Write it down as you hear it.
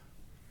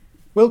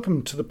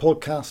Welcome to the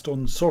podcast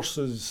on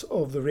sources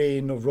of the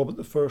reign of Robert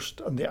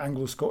I and the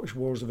Anglo-Scottish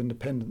Wars of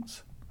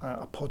Independence,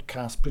 a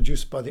podcast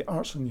produced by the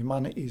Arts and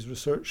Humanities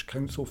Research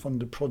Council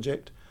funded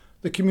project,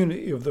 The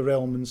Community of the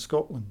Realm in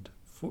Scotland,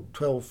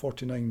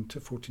 1249 to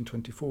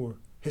 1424,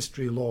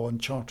 History, Law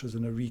and Charters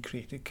in a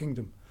Recreated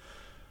Kingdom.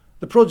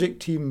 The project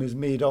team is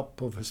made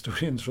up of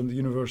historians from the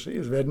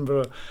Universities of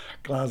Edinburgh,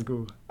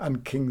 Glasgow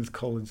and King's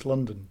College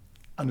London,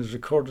 and is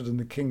recorded in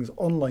the King's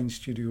online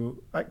studio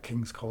at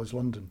King's College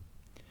London.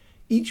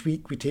 Each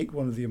week we take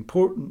one of the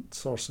important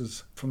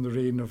sources from the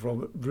reign of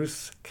Robert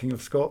Bruce, King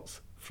of Scots,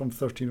 from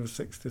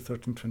 1306 to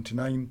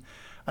 1329,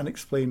 and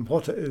explain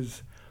what it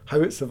is,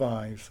 how it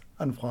survives,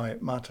 and why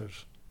it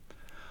matters.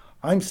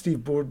 I'm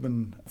Steve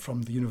Boardman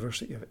from the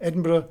University of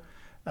Edinburgh,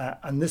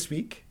 and this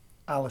week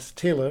Alice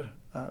Taylor,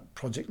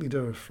 project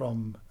leader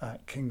from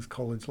King's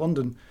College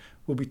London,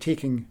 will be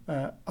taking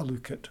a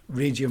look at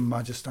Regiam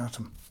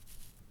Maiestatem.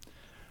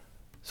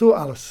 So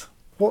Alice,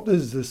 what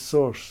is this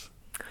source?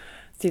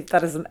 Steve,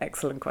 that is an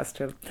excellent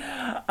question.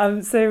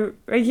 So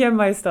Regiam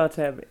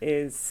Maiestatem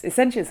is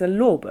essentially it's a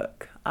law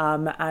book,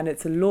 and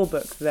it's a law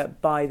book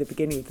that by the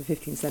beginning of the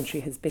 15th century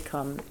has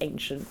become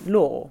ancient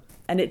law.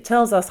 And it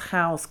tells us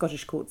how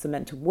Scottish courts are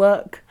meant to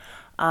work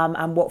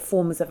and what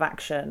forms of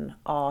action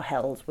are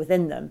held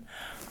within them.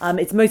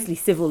 It's mostly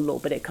civil law,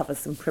 but it covers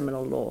some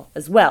criminal law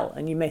as well.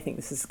 And you may think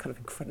this is kind of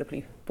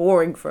incredibly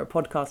boring for a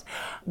podcast,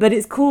 but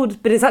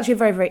it's actually a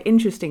very, very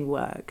interesting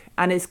work.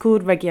 And it's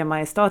called Regiam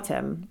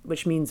Maiestatem,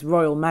 which means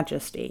Royal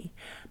Majesty.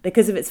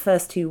 Because of its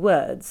first two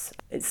words,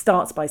 it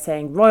starts by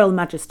saying Royal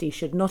Majesty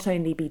should not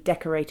only be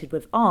decorated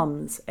with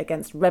arms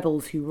against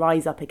rebels who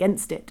rise up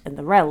against it and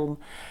the realm,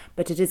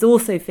 but it is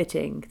also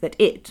fitting that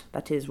it,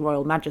 that is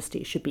Royal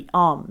Majesty, should be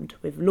armed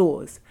with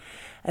laws.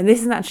 And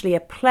this is actually a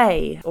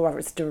play, or rather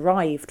it's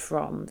derived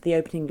from the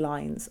opening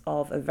lines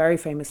of a very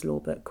famous law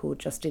book called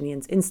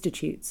Justinian's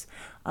Institutes,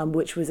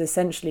 which was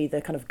essentially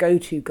the kind of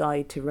go-to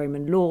guide to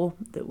Roman law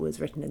that was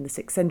written in the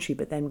 6th century,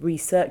 but then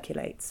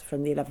recirculates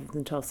from the 11th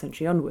and 12th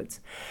century onwards.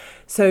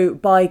 So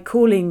by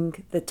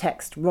calling the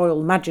text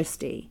Royal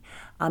Majesty,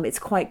 it's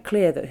quite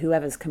clear that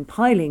whoever's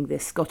compiling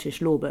this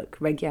Scottish law book,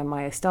 Regiam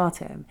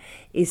Maiestatem,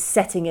 is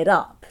setting it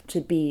up to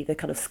be the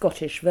kind of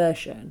Scottish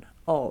version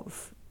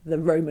of the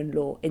Roman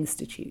Law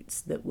Institutes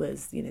that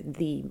was,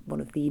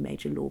 one of the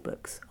major law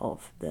books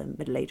of the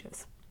Middle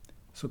Ages.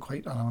 So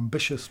quite an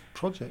ambitious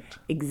project.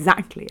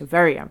 Exactly, a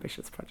very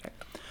ambitious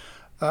project.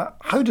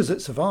 How does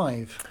it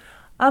survive?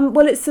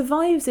 Well, it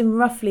survives in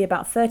roughly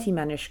about 30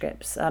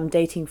 manuscripts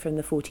dating from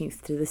the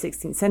 14th to the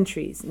 16th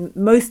centuries.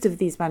 Most of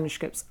these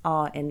manuscripts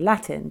are in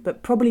Latin,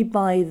 but probably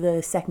by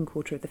the second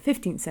quarter of the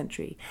 15th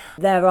century,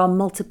 there are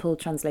multiple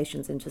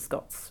translations into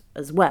Scots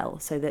as well.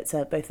 So that's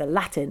both a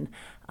Latin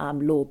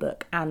law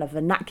book and a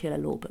vernacular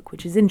law book,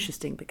 which is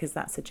interesting because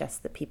that suggests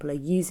that people are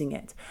using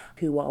it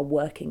who are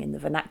working in the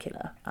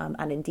vernacular.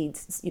 And indeed,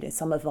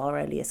 some of our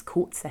earliest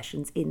court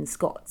sessions in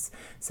Scots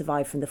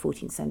survive from the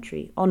 14th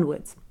century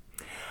onwards.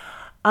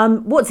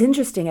 What's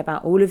interesting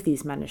about all of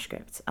these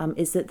manuscripts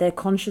is that they're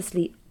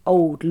consciously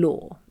old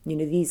law.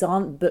 These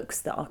aren't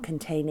books that are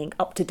containing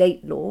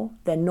up-to-date law.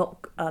 They're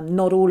not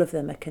all of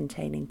them are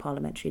containing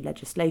parliamentary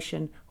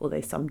legislation,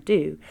 although some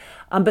do.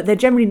 But they're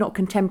generally not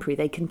contemporary.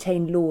 They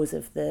contain laws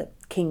of the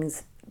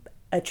kings,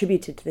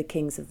 attributed to the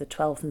kings of the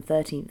 12th and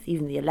 13th,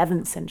 even the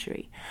 11th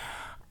century.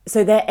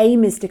 So their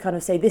aim is to kind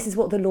of say, this is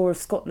what the law of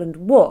Scotland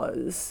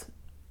was,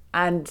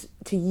 and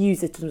to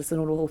use it as an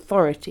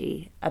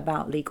authority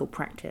about legal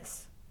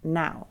practice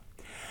now.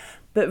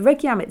 But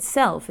Regiam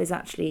itself is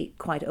actually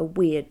quite a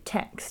weird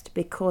text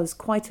because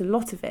quite a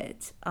lot of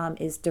it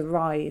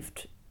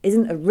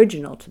isn't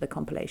original to the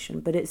compilation,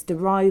 but it's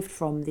derived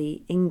from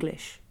the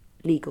English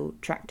legal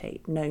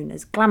tractate known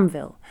as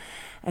Glanville.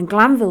 And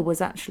Glanville was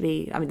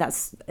actually,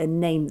 that's a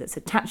name that's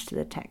attached to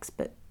the text,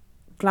 but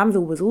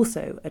Glanville was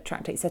also a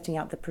tractate setting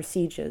out the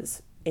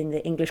procedures in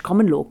the English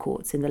common law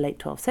courts in the late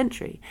 12th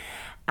century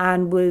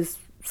and was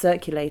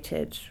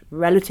circulated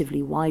relatively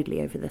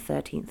widely over the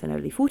 13th and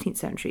early 14th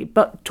century,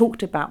 but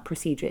talked about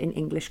procedure in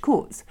English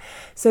courts.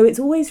 So it's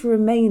always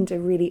remained a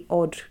really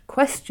odd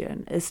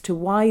question as to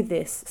why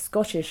this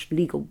Scottish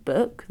legal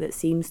book that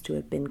seems to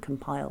have been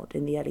compiled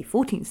in the early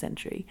 14th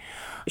century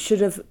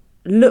should have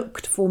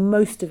looked for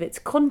most of its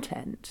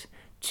content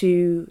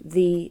to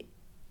the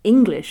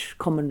English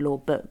common law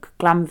book,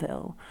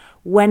 Glanville,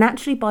 when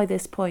actually by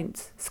this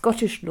point,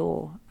 Scottish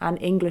law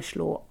and English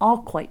law are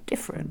quite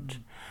different.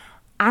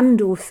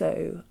 And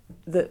also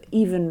that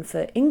even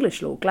for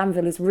English law,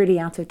 Glanville is really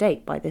out of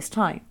date by this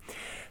time.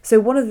 So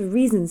one of the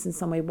reasons in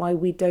some way why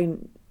we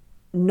don't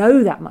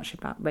know that much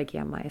about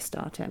Regiam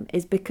Maiestatem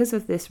is because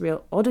of this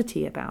real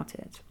oddity about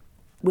it,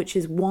 which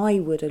is why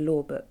would a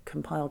law book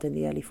compiled in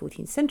the early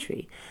 14th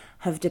century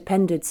have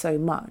depended so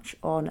much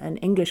on an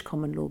English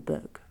common law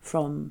book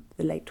from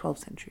the late 12th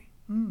century?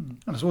 And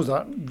I suppose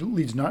that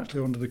leads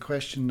naturally on to the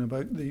question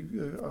about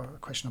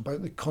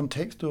the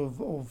context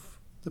of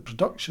the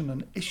production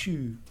and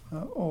issue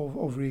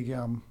of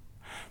Regiam.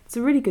 It's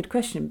a really good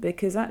question,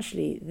 because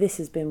actually this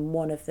has been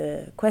one of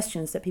the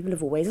questions that people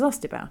have always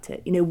asked about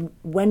it.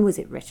 When was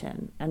it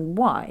written and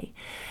why?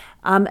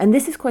 And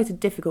this is quite a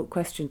difficult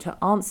question to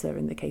answer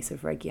in the case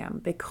of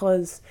Regiam,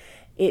 because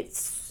it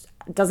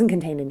doesn't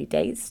contain any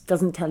dates,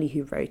 doesn't tell you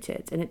who wrote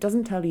it, and it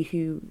doesn't tell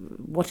you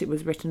what it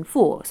was written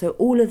for. So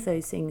all of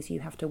those things you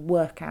have to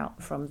work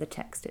out from the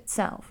text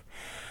itself.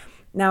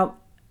 Now,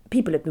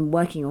 people have been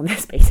working on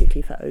this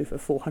basically for over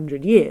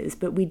 400 years,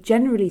 but we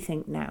generally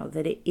think now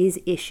that it is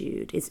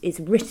it's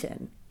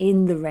written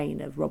in the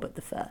reign of Robert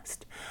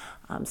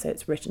I. So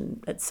it's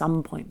written at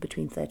some point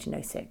between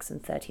 1306 and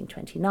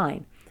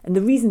 1329. And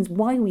the reasons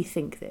why we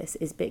think this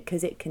is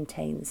because it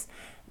contains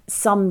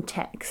some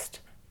text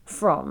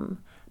from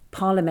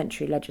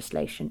parliamentary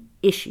legislation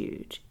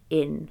issued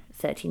in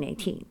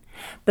 1318.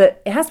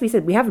 But it has to be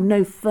said, we have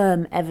no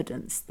firm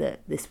evidence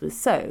that this was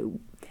so.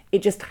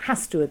 It just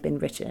has to have been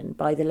written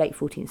by the late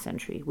 14th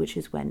century, which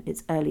is when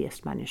its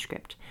earliest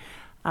manuscript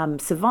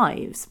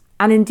survives.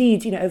 And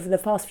indeed, over the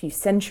past few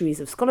centuries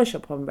of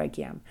scholarship on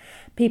Regiam,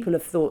 people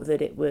have thought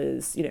that it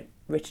was,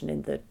 written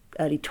in the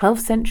early 12th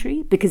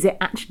century, because it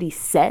actually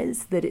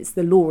says that it's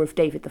the law of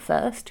David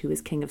I, who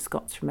was King of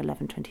Scots from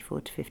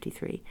 1124 to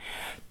 53,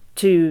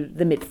 to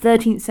the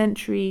mid-13th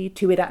century,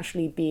 to it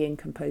actually being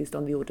composed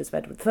on the orders of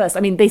Edward I.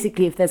 I mean,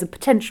 basically, if there's a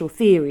potential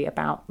theory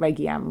about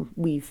Regiam,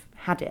 we've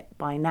had it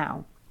by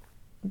now.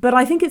 But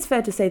I think it's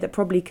fair to say that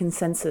probably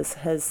consensus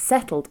has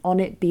settled on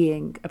it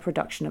being a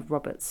production of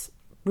Robert's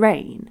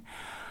reign.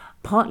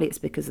 Partly it's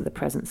because of the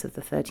presence of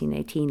the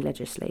 1318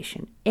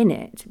 legislation in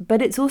it,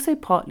 but it's also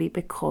partly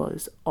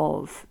because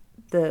of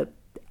the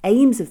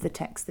aims of the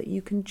text that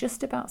you can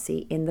just about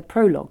see in the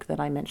prologue that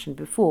I mentioned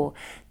before,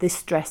 this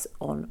stress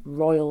on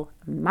royal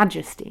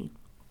majesty.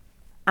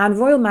 And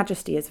royal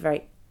majesty is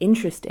very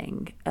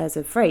interesting as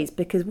a phrase,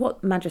 because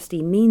what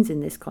majesty means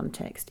in this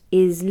context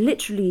is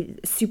literally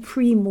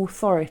supreme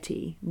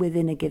authority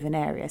within a given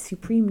area,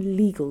 supreme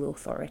legal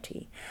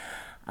authority.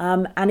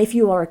 And if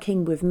you are a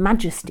king with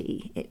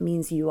majesty, it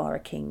means you are a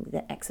king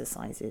that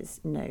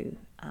exercises no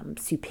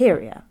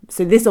superior.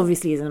 So this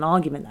obviously is an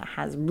argument that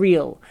has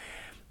real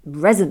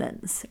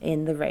resonance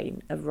in the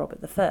reign of Robert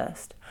I.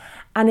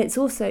 And it's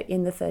also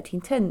in the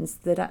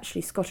 1310s that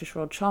actually Scottish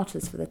royal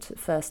charters for the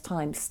first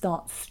time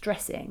start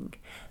stressing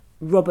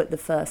Robert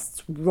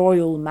I's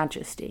royal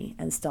majesty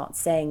and start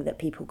saying that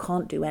people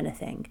can't do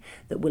anything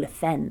that will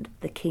offend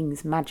the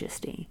king's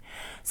majesty.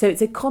 So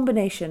it's a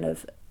combination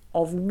of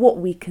what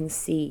we can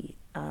see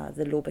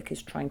the law book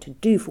is trying to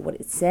do for what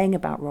it's saying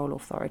about royal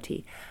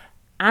authority,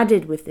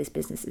 added with this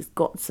business has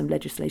got some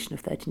legislation of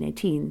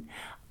 1318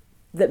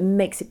 that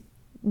makes it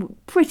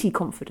pretty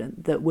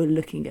confident that we're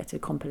looking at a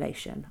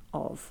compilation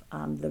of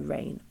the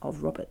reign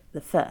of Robert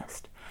I.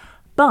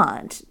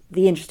 But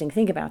the interesting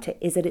thing about it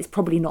is that it's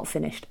probably not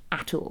finished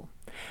at all.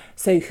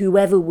 So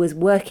whoever was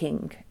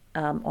working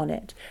on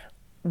it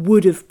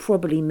would have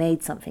probably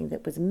made something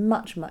that was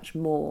much, much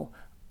more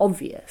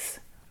obvious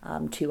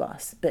to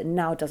us, but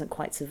now doesn't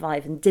quite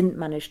survive and didn't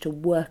manage to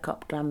work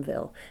up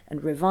Glanville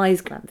and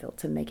revise Glanville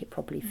to make it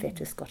properly fit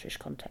a Scottish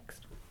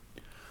context.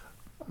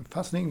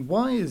 Fascinating.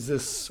 Why is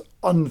this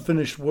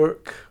unfinished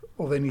work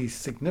of any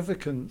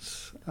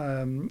significance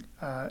in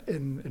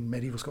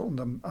medieval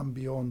Scotland and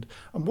beyond?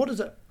 And what does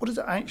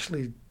it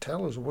actually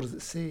tell us, or what does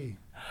it say?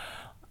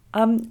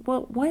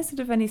 Well, why is it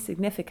of any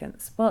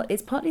significance? Well,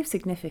 it's partly of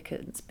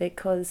significance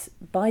because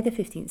by the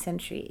 15th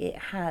century it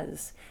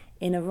has,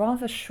 in a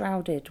rather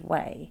shrouded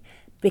way,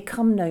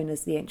 become known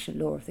as the ancient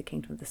law of the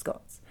Kingdom of the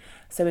Scots.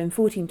 So in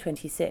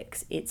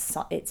 1426,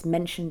 it's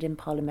mentioned in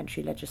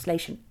parliamentary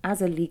legislation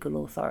as a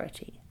legal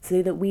authority,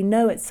 so that we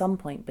know at some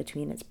point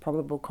between its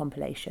probable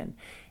compilation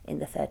in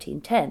the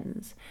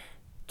 1310s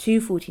to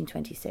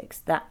 1426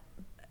 that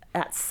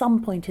at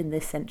some point in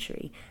this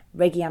century,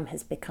 Regiam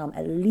has become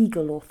a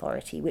legal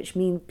authority, which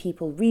means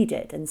people read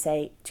it and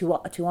say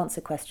to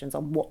answer questions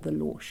on what the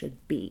law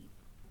should be.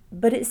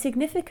 But it's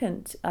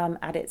significant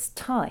at its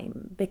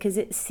time because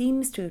it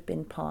seems to have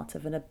been part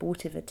of an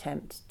abortive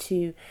attempt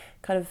to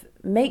kind of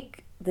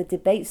make the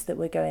debates that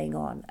were going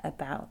on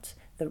about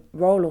the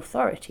royal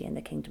authority in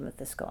the Kingdom of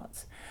the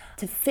Scots,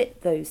 to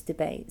fit those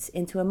debates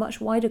into a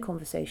much wider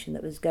conversation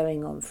that was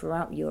going on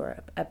throughout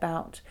Europe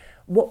about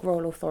what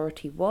royal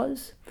authority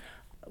was,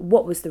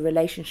 what was the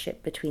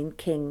relationship between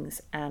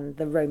kings and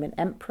the Roman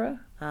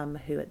emperor,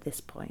 who at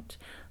this point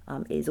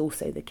is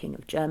also the King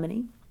of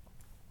Germany.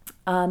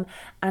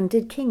 And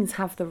did kings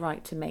have the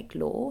right to make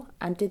law,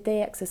 and did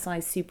they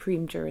exercise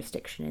supreme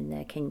jurisdiction in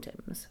their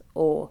kingdoms,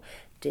 or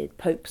did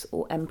popes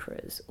or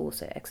emperors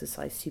also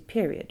exercise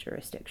superior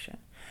jurisdiction?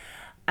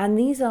 And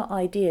these are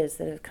ideas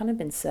that have kind of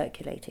been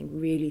circulating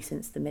really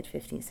since the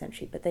mid-15th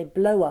century, but they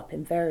blow up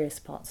in various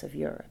parts of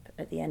Europe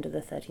at the end of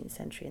the 13th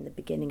century and the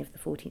beginning of the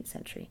 14th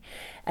century.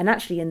 And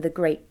actually in the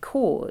Great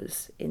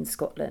Cause in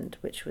Scotland,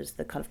 which was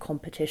the kind of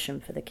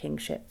competition for the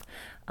kingship,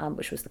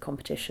 which was the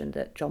competition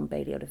that John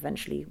Balliol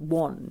eventually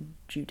won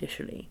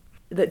judicially,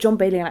 that John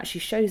Balliol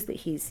actually shows that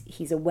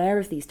he's aware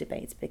of these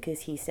debates,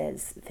 because he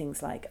says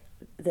things like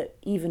that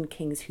even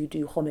kings who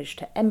do homage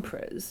to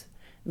emperors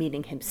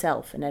meaning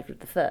himself and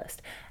Edward I,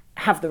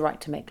 have the right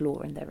to make law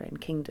in their own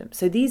kingdom.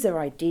 So these are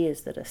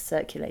ideas that are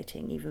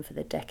circulating even for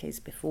the decades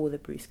before the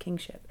Bruce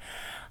kingship.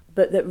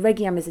 But that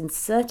Regiam is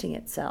inserting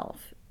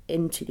itself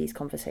into these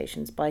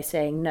conversations by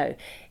saying, no,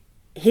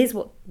 here's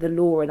what the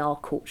law in our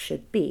court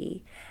should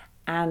be,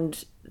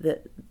 and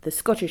that the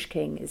Scottish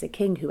king is a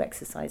king who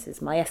exercises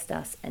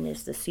maiestas and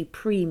is the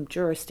supreme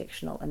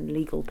jurisdictional and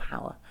legal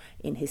power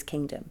in his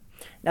kingdom.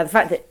 Now, the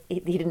fact that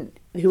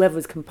whoever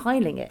was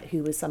compiling it,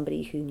 who was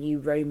somebody who knew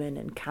Roman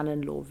and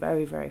canon law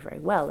very, very, very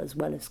well as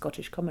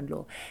Scottish common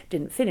law,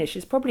 didn't finish,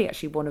 is probably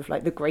actually one of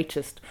like the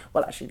greatest,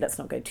 well, actually, let's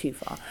not go too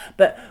far,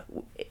 but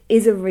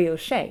is a real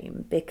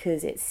shame,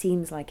 because it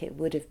seems like it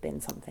would have been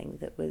something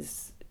that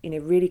was,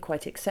 really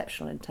quite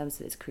exceptional in terms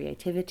of its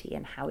creativity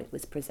and how it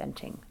was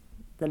presenting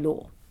the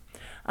law.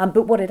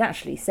 But what it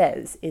actually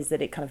says is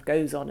that it kind of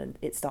goes on and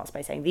it starts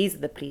by saying these are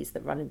the pleas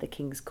that run in the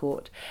King's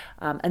Court,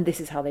 and this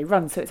is how they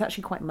run. So it's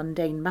actually quite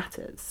mundane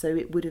matters. So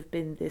it would have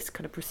been this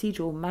kind of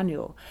procedural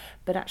manual,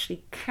 but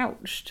actually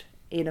couched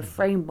in a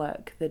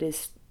framework that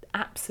is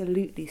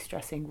absolutely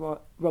stressing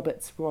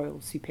Robert's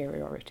royal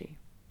superiority.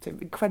 So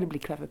incredibly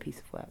clever piece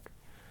of work.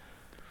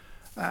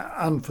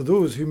 And for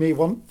those who may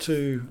want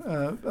to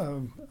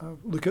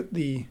look at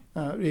the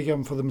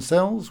Regiam for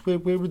themselves, where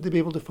would they be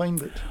able to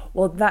find it?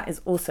 Well, that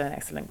is also an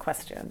excellent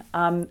question.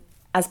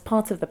 As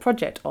part of the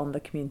project on the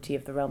community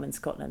of the realm in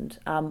Scotland,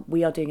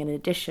 we are doing an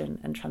edition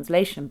and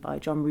translation by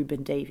John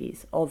Reuben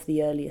Davies of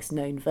the earliest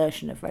known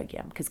version of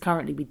Regiam, because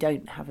currently we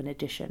don't have an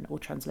edition or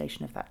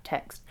translation of that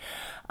text.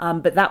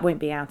 But that won't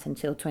be out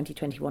until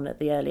 2021 at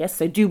the earliest,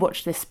 so do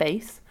watch this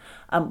space.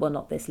 Well,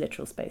 not this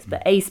literal space,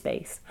 but a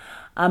space.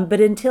 But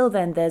until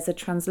then, there's a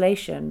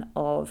translation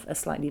of a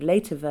slightly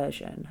later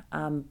version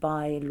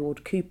by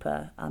Lord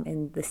Cooper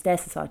in the Stair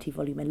Society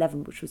Volume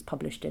 11, which was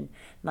published in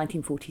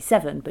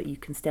 1947, but you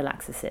can still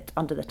access it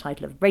under the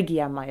title of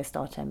Regiam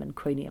Maiestatem and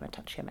Quoniam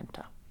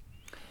Attachamenta.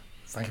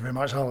 Thank you very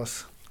much,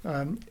 Alice.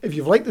 If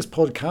you've liked this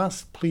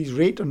podcast, please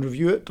rate and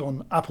review it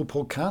on Apple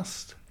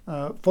Podcast.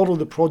 Follow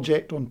the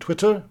project on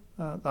Twitter.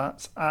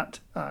 That's at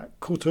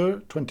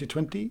Cotr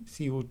 2020,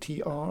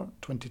 COTR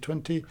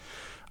 2020,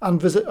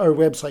 and visit our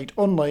website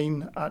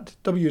online at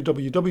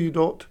www.cotr.ac.uk.